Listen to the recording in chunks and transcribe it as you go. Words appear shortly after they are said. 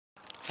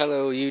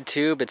Hello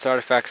YouTube, it's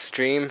Artifact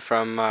Stream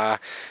from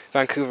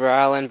Vancouver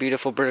Island,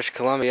 beautiful British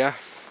Columbia,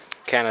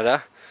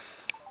 Canada.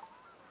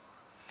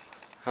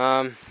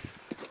 I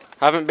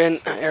haven't been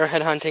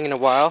arrowhead hunting in a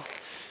while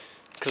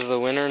because of the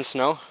winter and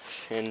snow,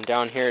 and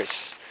down here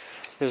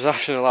there's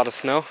often a lot of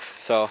snow,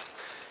 but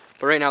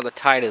right now the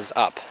tide is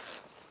up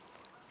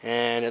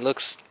and it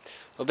looks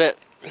a bit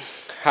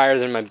higher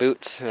than my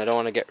boots, and I don't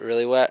want to get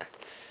really wet,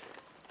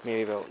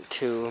 maybe about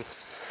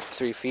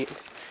 2-3 feet.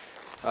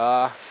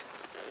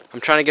 I'm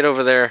trying to get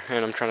over there,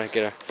 and I'm trying to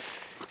get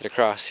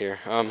across here.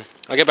 I'll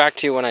get back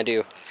to you when I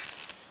do.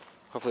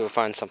 Hopefully we'll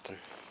find something.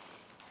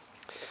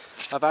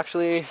 I've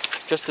actually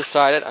just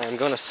decided I'm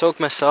going to soak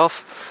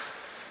myself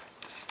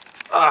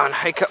and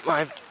hike up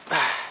my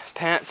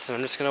pants, and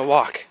I'm just going to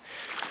walk.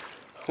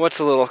 What's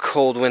a little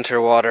cold winter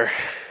water?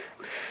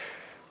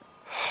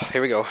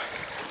 Here we go.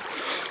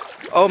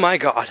 Oh my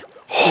god.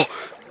 Oh,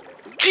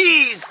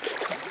 jeez!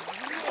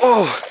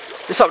 Oh,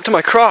 it's up to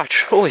my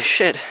crotch. Holy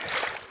shit.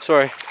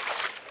 Sorry.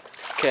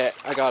 Okay,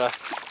 I gotta.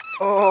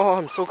 Oh,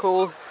 I'm so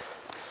cold.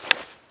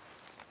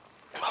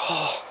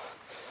 Oh,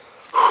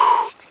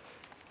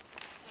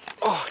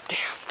 oh, damn.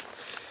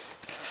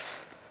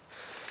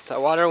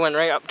 That water went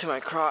right up to my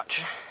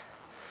crotch.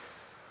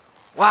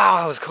 Wow,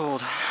 that was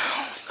cold.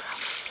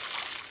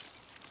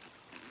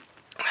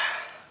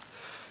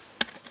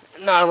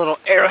 Not a little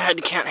arrowhead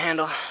you can't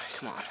handle.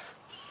 Come on.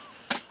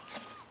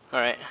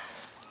 Alright.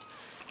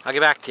 I'll get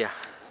back to you.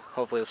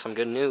 Hopefully with some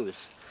good news.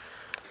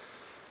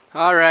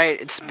 Alright,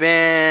 it's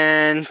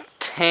been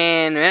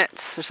 10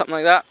 minutes or something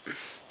like that,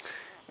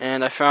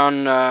 and I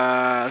found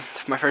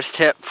my first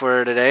tip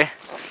for today.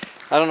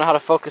 I don't know how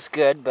to focus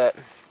good, but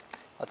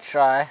I'll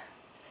try.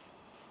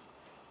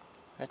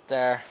 Right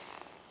there.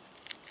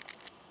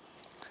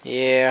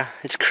 Yeah,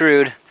 it's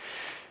crude.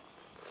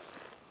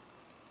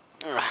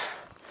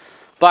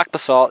 Black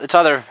basalt. It's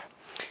either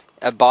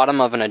a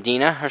bottom of an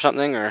Adina or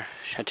something, or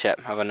a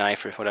tip of a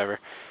knife or whatever.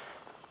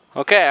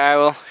 Okay, I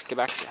will get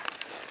back to you.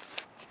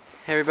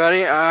 Hey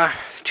everybody,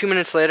 2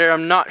 minutes later.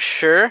 I'm not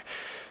sure.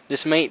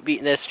 This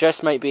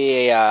just might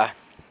be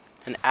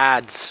an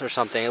ads or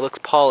something. It looks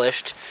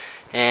polished,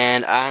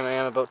 and I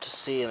am about to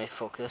see. Let me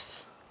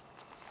focus.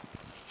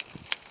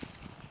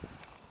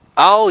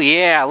 Oh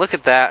yeah, look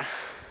at that.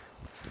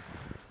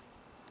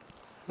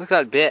 Look at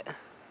that bit.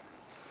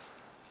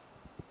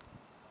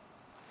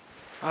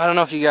 I don't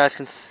know if you guys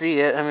can see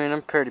it. I mean,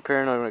 I'm pretty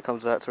paranoid when it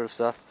comes to that sort of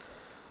stuff.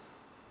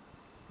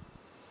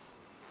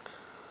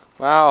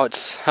 Wow, I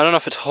don't know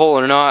if it's whole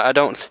or not.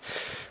 It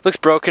looks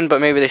broken,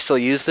 but maybe they still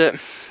used it.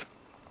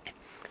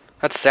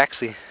 That's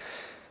sexy.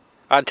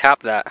 I'd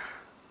tap that.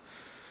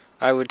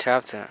 I would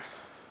tap that.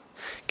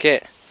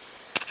 Okay.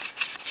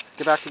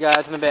 Get back to you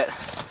guys in a bit.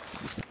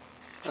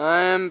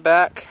 I'm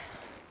back.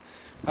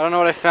 I don't know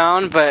what I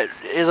found, but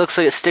it looks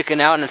like it's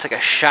sticking out and it's like a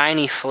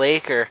shiny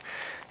flake, or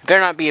it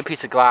better not be a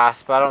piece of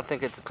glass, but I don't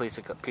think it's a piece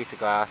of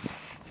glass.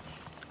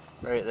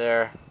 Right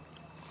there.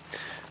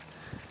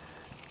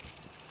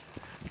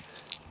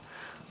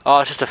 Oh,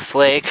 it's just a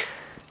flake.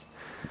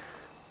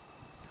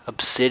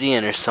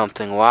 Obsidian or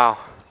something. Wow.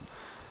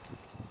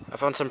 I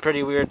found some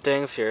pretty weird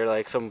things here,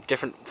 like some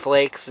different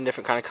flakes and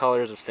different kind of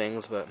colors of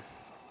things, but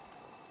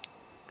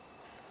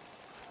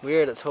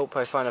weird. Let's hope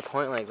I find a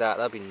point like that.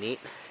 That'd be neat.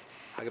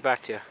 I'll get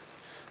back to you.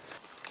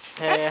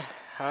 Hey,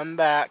 I'm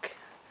back.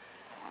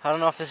 I don't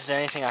know if this is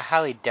anything. I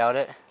highly doubt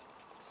it.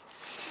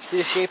 See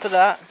the shape of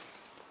that?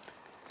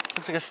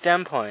 Looks like a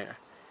stem point.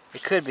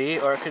 It could be,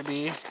 or it could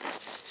be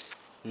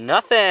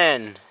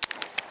nothing.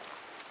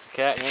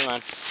 Okay, hang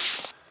on.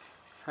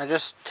 I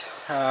just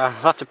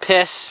left a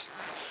piss,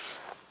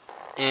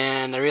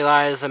 and I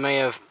realized I may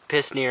have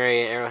pissed near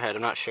an arrowhead.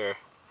 I'm not sure,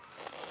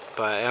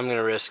 but I'm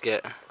gonna risk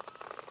it.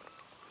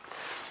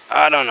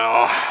 I don't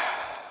know.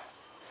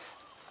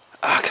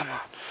 Ah, come on.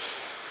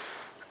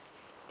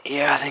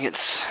 Yeah, I think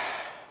it's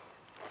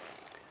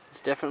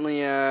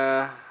definitely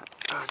oh,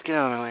 get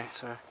out of my way.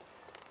 Sorry.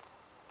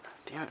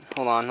 Damn it.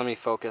 Hold on. Let me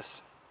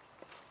focus.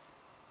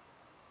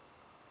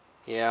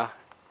 Yeah.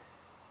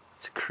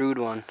 It's a crude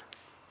one.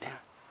 Damn.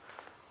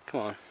 Come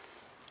on.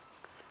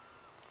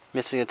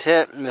 Missing a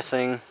tip,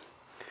 missing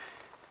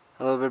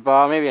a little bit of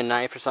ball, maybe a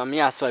knife or something.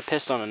 Yeah, so I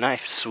pissed on a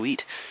knife.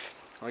 Sweet.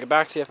 I'll get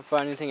back to you if I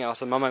find anything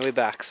else. I'm on my way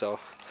back, so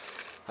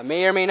I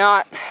may or may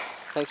not.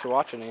 Thanks for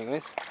watching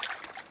anyways.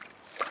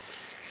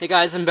 Hey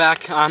guys, I'm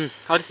back. I was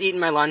just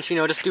eating my lunch,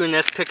 just doing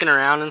this, picking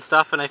around and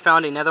stuff, and I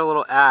found another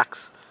little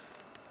axe.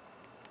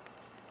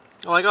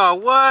 I'm like, oh,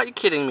 what? You're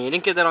kidding me. I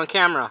didn't get that on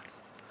camera.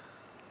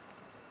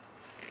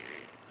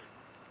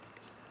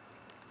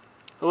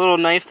 A little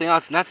knife thing. Oh,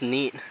 that's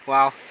neat.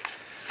 Wow.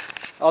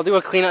 I'll do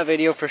a cleanup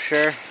video for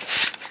sure.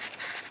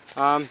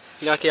 Yeah,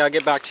 okay, I'll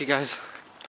get back to you guys.